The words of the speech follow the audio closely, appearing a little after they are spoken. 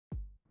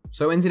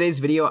So in today's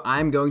video,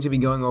 I'm going to be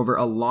going over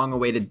a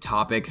long-awaited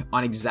topic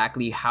on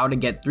exactly how to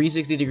get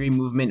 360-degree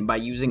movement by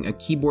using a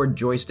keyboard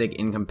joystick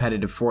in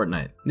competitive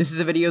Fortnite. This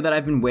is a video that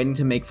I've been waiting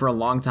to make for a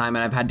long time,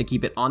 and I've had to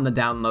keep it on the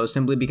down low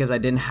simply because I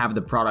didn't have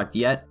the product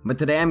yet. But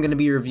today I'm going to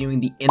be reviewing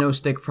the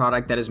Innostick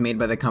product that is made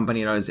by the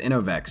company known as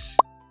INNOVEX.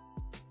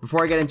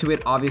 Before I get into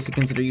it, obviously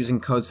consider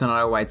using code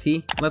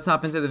SONATA. Let's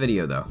hop into the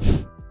video though.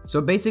 So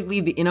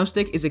basically, the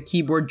Innostick is a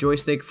keyboard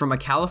joystick from a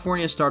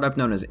California startup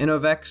known as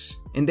INNOVEX,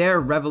 and they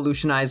are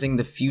revolutionizing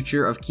the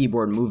future of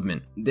keyboard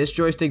movement. This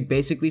joystick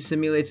basically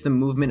simulates the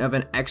movement of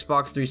an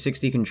Xbox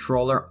 360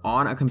 controller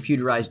on a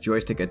computerized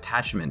joystick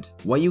attachment.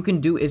 What you can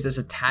do is just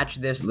attach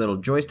this little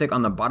joystick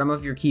on the bottom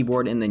of your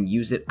keyboard and then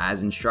use it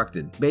as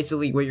instructed.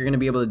 Basically, what you're going to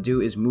be able to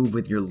do is move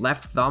with your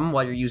left thumb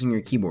while you're using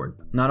your keyboard.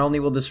 Not only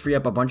will this free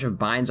up a bunch of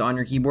binds on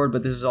your keyboard,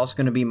 but this is also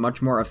going to be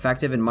much more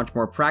effective and much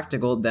more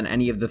practical than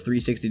any of the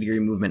 360-degree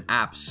movement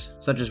apps,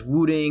 such as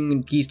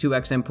Wooting, Keys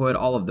 2X input,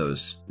 all of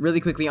those. Really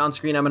quickly on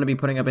screen, I'm going to be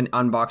putting up an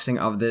unboxing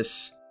of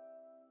this.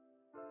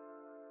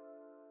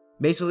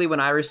 Basically, when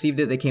I received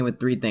it, they came with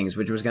three things,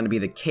 which was going to be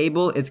the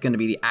cable, it's going to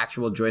be the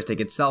actual joystick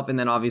itself, and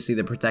then obviously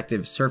the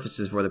protective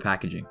surfaces for the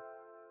packaging.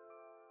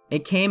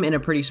 It came in a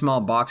pretty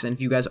small box, and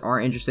if you guys are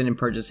interested in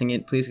purchasing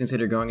it, please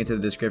consider going into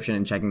the description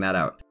and checking that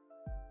out.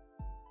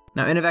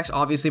 Now, INNOVEX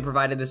obviously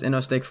provided this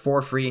Innostick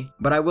for free,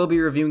 but I will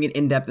be reviewing it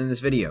in depth in this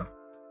video.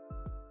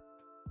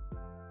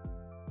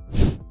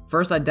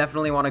 First, I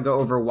definitely want to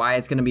go over why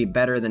it's going to be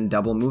better than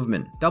double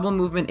movement. Double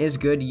movement is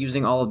good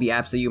using all of the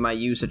apps that you might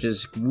use, such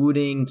as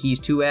Wooting, Keys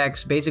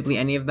 2X, basically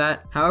any of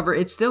that. However,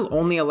 it still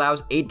only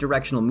allows 8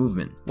 directional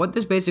movement. What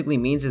this basically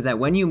means is that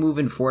when you move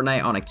in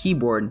Fortnite on a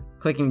keyboard,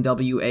 clicking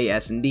W, A,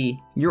 S, and D,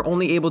 you're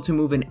only able to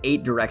move in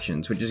 8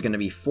 directions, which is going to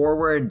be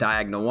forward,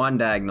 diagonal 1,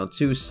 diagonal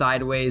 2,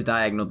 sideways,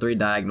 diagonal 3,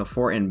 diagonal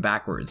 4, and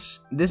backwards.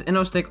 This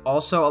Innostick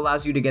also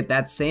allows you to get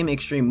that same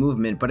extreme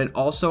movement, but it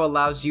also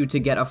allows you to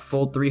get a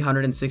full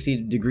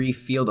 360-degree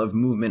field of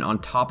movement on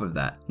top of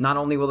that. Not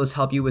only will this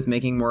help you with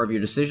making more of your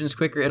decisions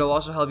quicker, it'll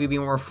also help you be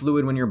more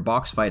fluid when you're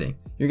box fighting.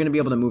 You're going to be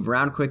able to move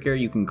around quicker,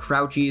 you can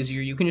crouch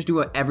easier, you can just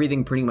do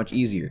everything pretty much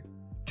easier.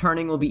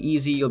 Turning will be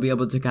easy, you'll be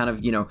able to kind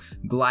of,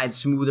 glide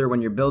smoother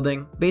when you're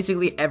building.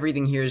 Basically,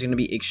 everything here is going to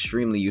be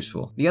extremely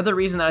useful. The other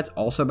reason that it's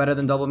also better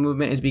than double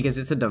movement is because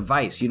it's a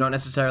device. You don't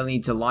necessarily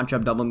need to launch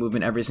up double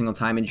movement every single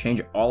time and change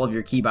all of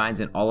your keybinds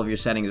and all of your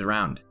settings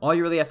around. All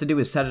you really have to do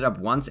is set it up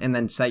once and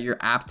then set your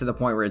app to the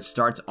point where it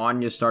starts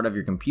on your start of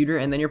your computer,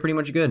 and then you're pretty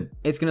much good.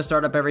 It's going to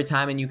start up every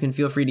time and you can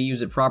feel free to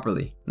use it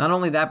properly. Not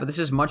only that, but this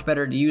is much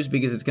better to use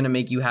because it's going to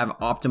make you have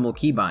optimal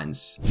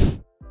keybinds.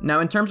 Now,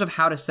 in terms of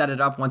how to set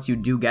it up once you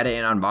do get it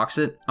and unbox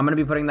it, I'm going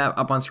to be putting that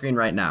up on screen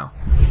right now.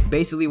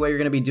 Basically, what you're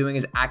going to be doing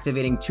is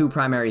activating 2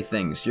 primary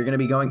things. You're going to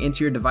be going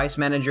into your device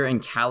manager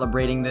and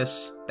calibrating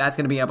this. That's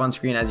going to be up on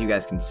screen as you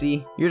guys can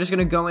see. You're just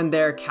going to go in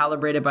there,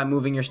 calibrate it by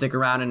moving your stick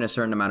around in a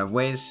certain amount of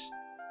ways.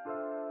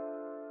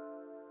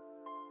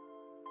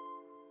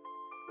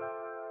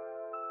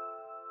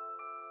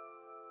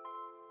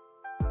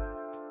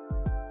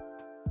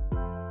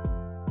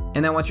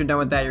 And then once you're done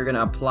with that, you're going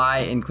to apply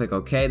and click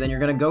OK. Then you're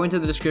going to go into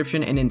the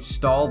description and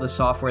install the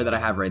software that I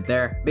have right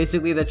there.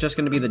 Basically, that's just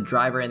going to be the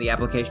driver and the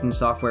application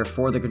software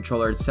for the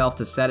controller itself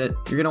to set it.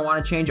 You're going to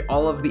want to change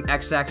all of the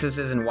X-axis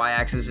and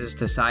Y-axis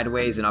to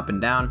sideways and up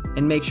and down,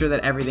 and make sure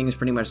that everything is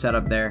pretty much set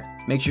up there.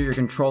 Make sure your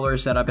controller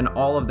is set up and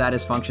all of that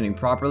is functioning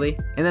properly.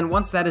 And then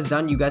once that is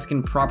done, you guys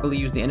can properly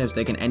use the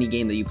Innostick in any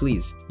game that you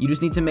please. You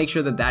just need to make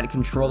sure that that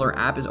controller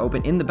app is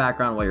open in the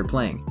background while you're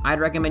playing. I'd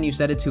recommend you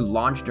set it to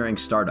launch during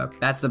startup.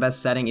 That's the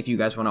best setting if you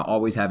guys want to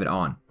always have it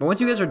on. But once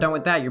you guys are done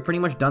with that, you're pretty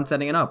much done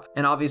setting it up.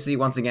 And obviously,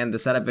 once again, the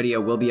setup video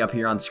will be up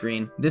here on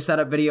screen. This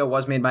setup video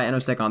was made by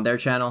Innostick on their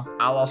channel.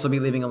 I'll also be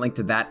leaving a link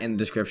to that in the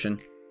description.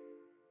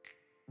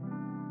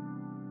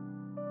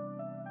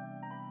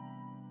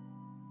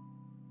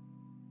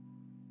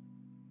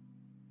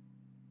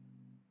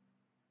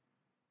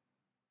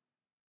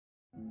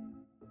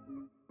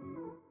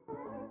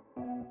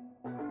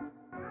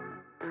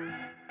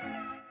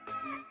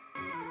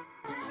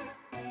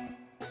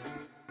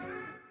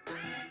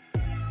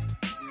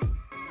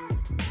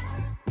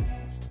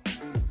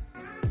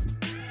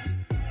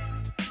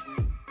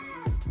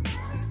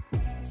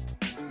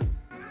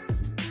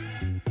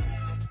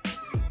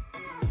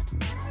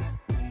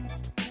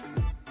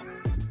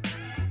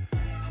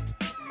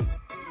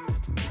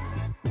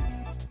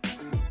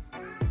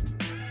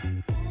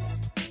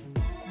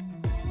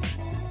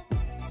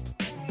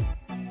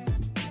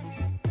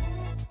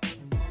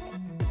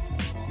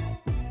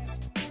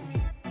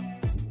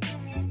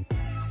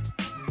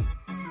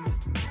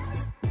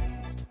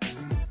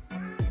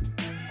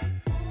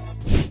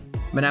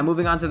 But now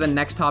moving on to the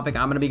next topic,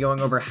 I'm going to be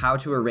going over how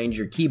to arrange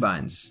your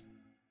keybinds.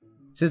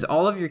 Since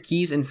all of your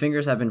keys and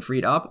fingers have been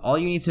freed up, all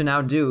you need to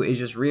now do is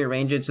just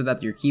rearrange it so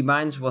that your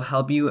keybinds will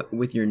help you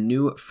with your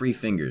new free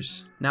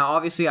fingers. Now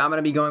obviously I'm going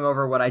to be going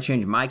over what I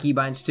changed my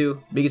keybinds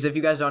to, because if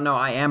you guys don't know,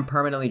 I am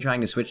permanently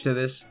trying to switch to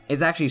this.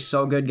 It's actually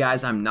so good,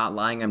 guys, I'm not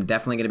lying, I'm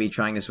definitely going to be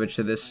trying to switch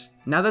to this.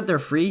 Now that they're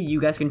free, you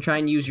guys can try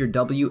and use your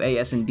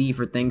WASD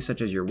for things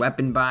such as your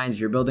weapon binds,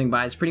 your building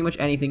binds, pretty much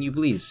anything you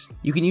please.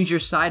 You can use your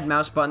side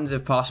mouse buttons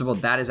if possible.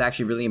 That is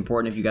actually really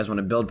important if you guys want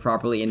to build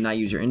properly and not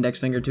use your index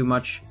finger too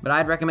much. But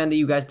I'd recommend that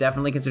you guys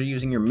definitely consider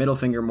using your middle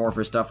finger more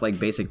for stuff like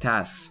basic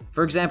tasks.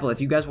 For example, if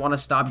you guys want to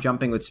stop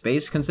jumping with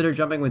space, consider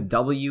jumping with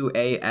W,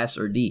 A, S,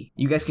 or D.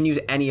 You guys can use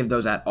any of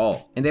those at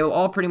all, and they will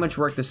all pretty much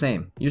work the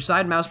same. Your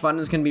side mouse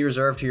buttons can be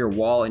reserved to your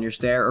wall and your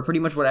stair, or pretty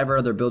much whatever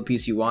other build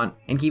piece you want,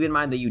 and keep in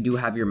mind that you do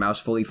have your mouse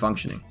fully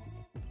functioning.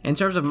 In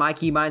terms of my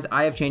keybinds,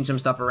 I have changed some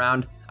stuff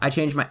around. I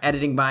changed my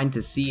editing bind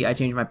to C, I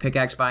changed my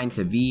pickaxe bind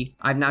to V,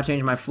 I've now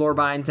changed my floor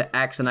bind to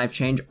X, and I've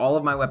changed all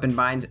of my weapon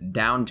binds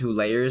down 2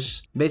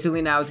 layers.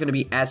 Basically now it's going to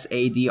be S,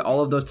 A, D,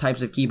 all of those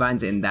types of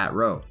keybinds in that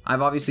row.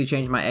 I've obviously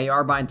changed my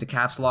AR bind to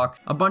caps lock.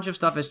 A bunch of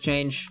stuff has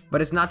changed,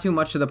 but it's not too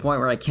much to the point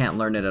where I can't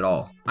learn it at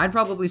all. I'd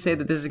probably say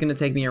that this is going to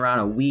take me around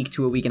a week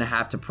to a week and a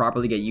half to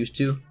properly get used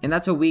to, and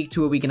that's a week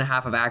to a week and a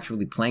half of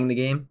actually playing the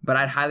game, but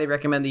I'd highly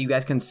recommend that you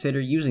guys consider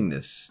using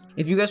this.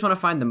 If you guys want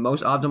to find the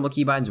most optimal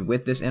keybinds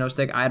with this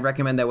Innostick, I'd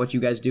recommend that what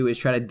you guys do is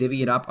try to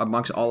divvy it up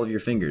amongst all of your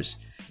fingers,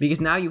 because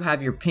now you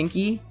have your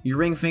pinky, your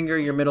ring finger,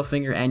 your middle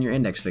finger, and your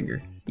index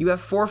finger. You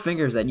have 4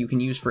 fingers that you can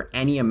use for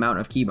any amount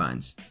of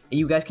keybinds.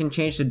 You guys can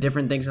change to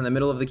different things in the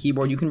middle of the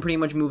keyboard. You can pretty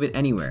much move it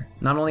anywhere.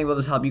 Not only will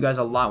this help you guys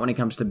a lot when it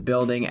comes to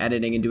building,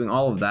 editing, and doing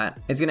all of that,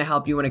 it's going to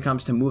help you when it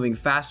comes to moving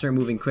faster,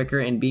 moving quicker,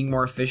 and being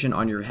more efficient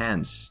on your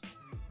hands.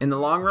 In the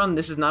long run,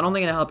 this is not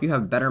only going to help you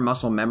have better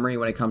muscle memory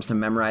when it comes to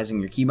memorizing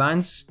your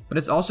keybinds, but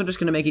it's also just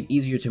going to make it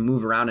easier to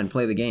move around and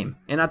play the game.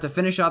 And now to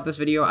finish off this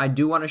video, I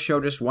do want to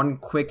show just one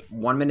quick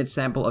 1-minute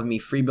sample of me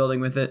free building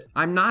with it.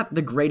 I'm not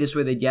the greatest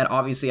with it yet,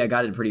 obviously I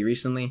got it pretty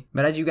recently,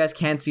 but as you guys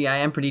can see, I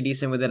am pretty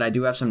decent with it. I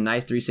do have some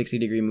nice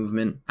 360-degree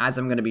movement, as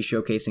I'm going to be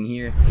showcasing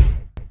here.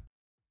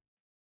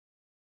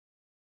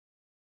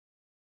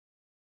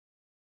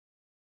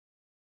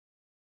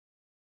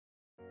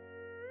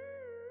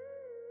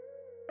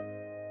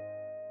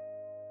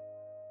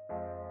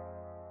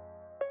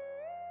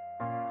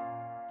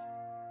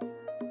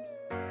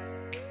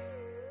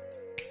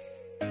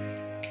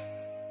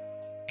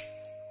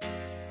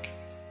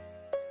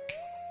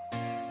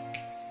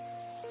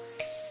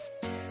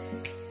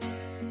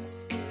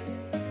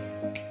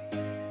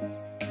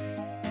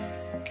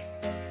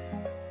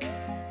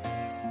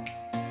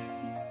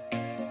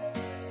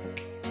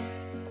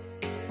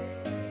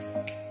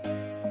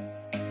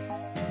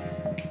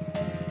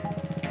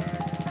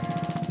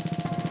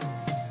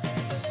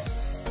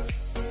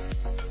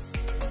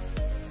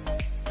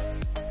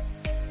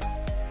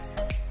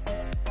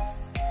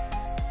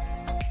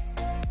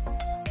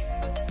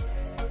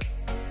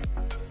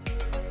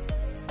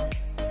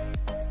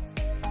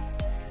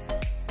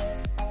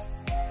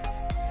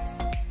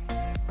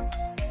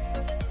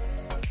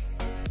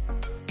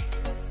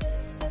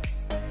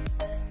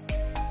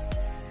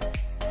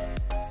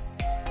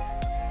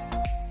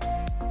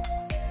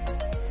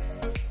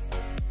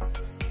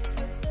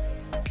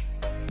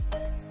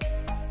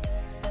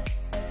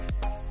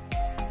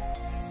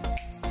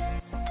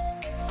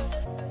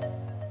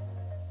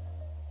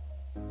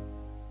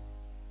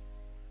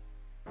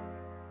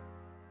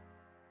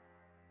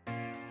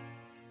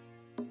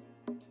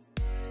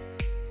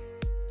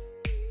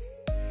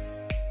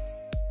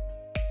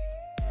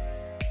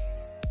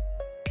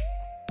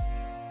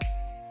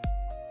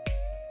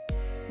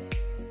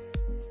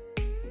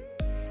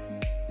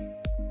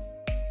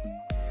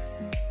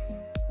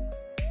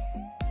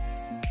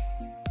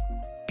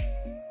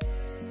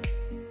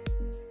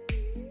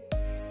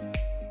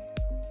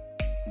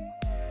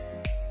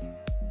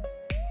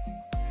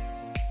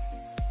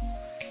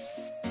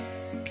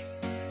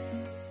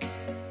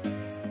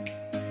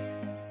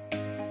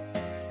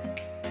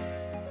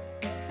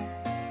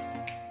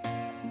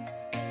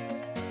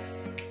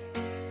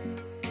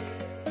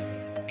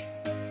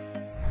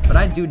 But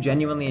I do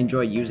genuinely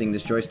enjoy using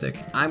this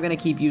joystick. I'm going to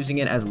keep using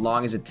it as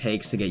long as it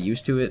takes to get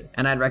used to it,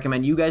 and I'd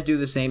recommend you guys do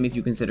the same if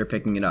you consider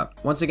picking it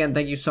up. Once again,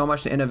 thank you so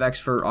much to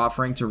INNOVEX for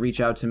offering to reach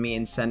out to me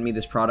and send me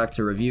this product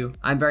to review.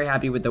 I'm very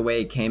happy with the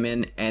way it came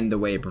in and the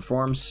way it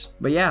performs.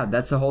 But yeah,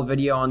 that's the whole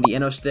video on the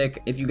Innostick.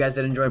 If you guys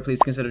did enjoy,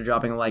 please consider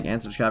dropping a like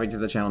and subscribing to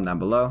the channel down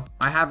below.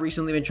 I have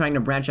recently been trying to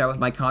branch out with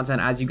my content.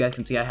 As you guys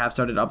can see, I have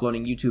started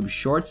uploading YouTube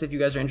shorts if you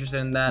guys are interested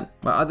in that.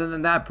 But other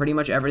than that, pretty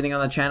much everything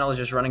on the channel is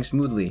just running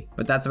smoothly.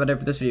 But that's about it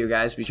for this video,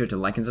 guys. Be sure to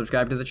like and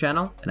subscribe to the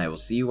channel, and I will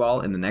see you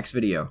all in the next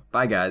video.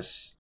 Bye,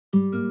 guys.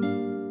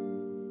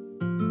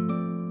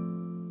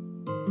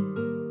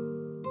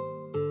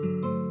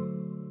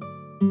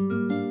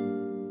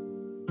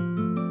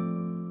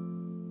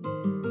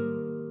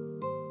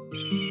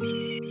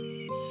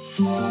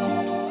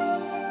 Yeah.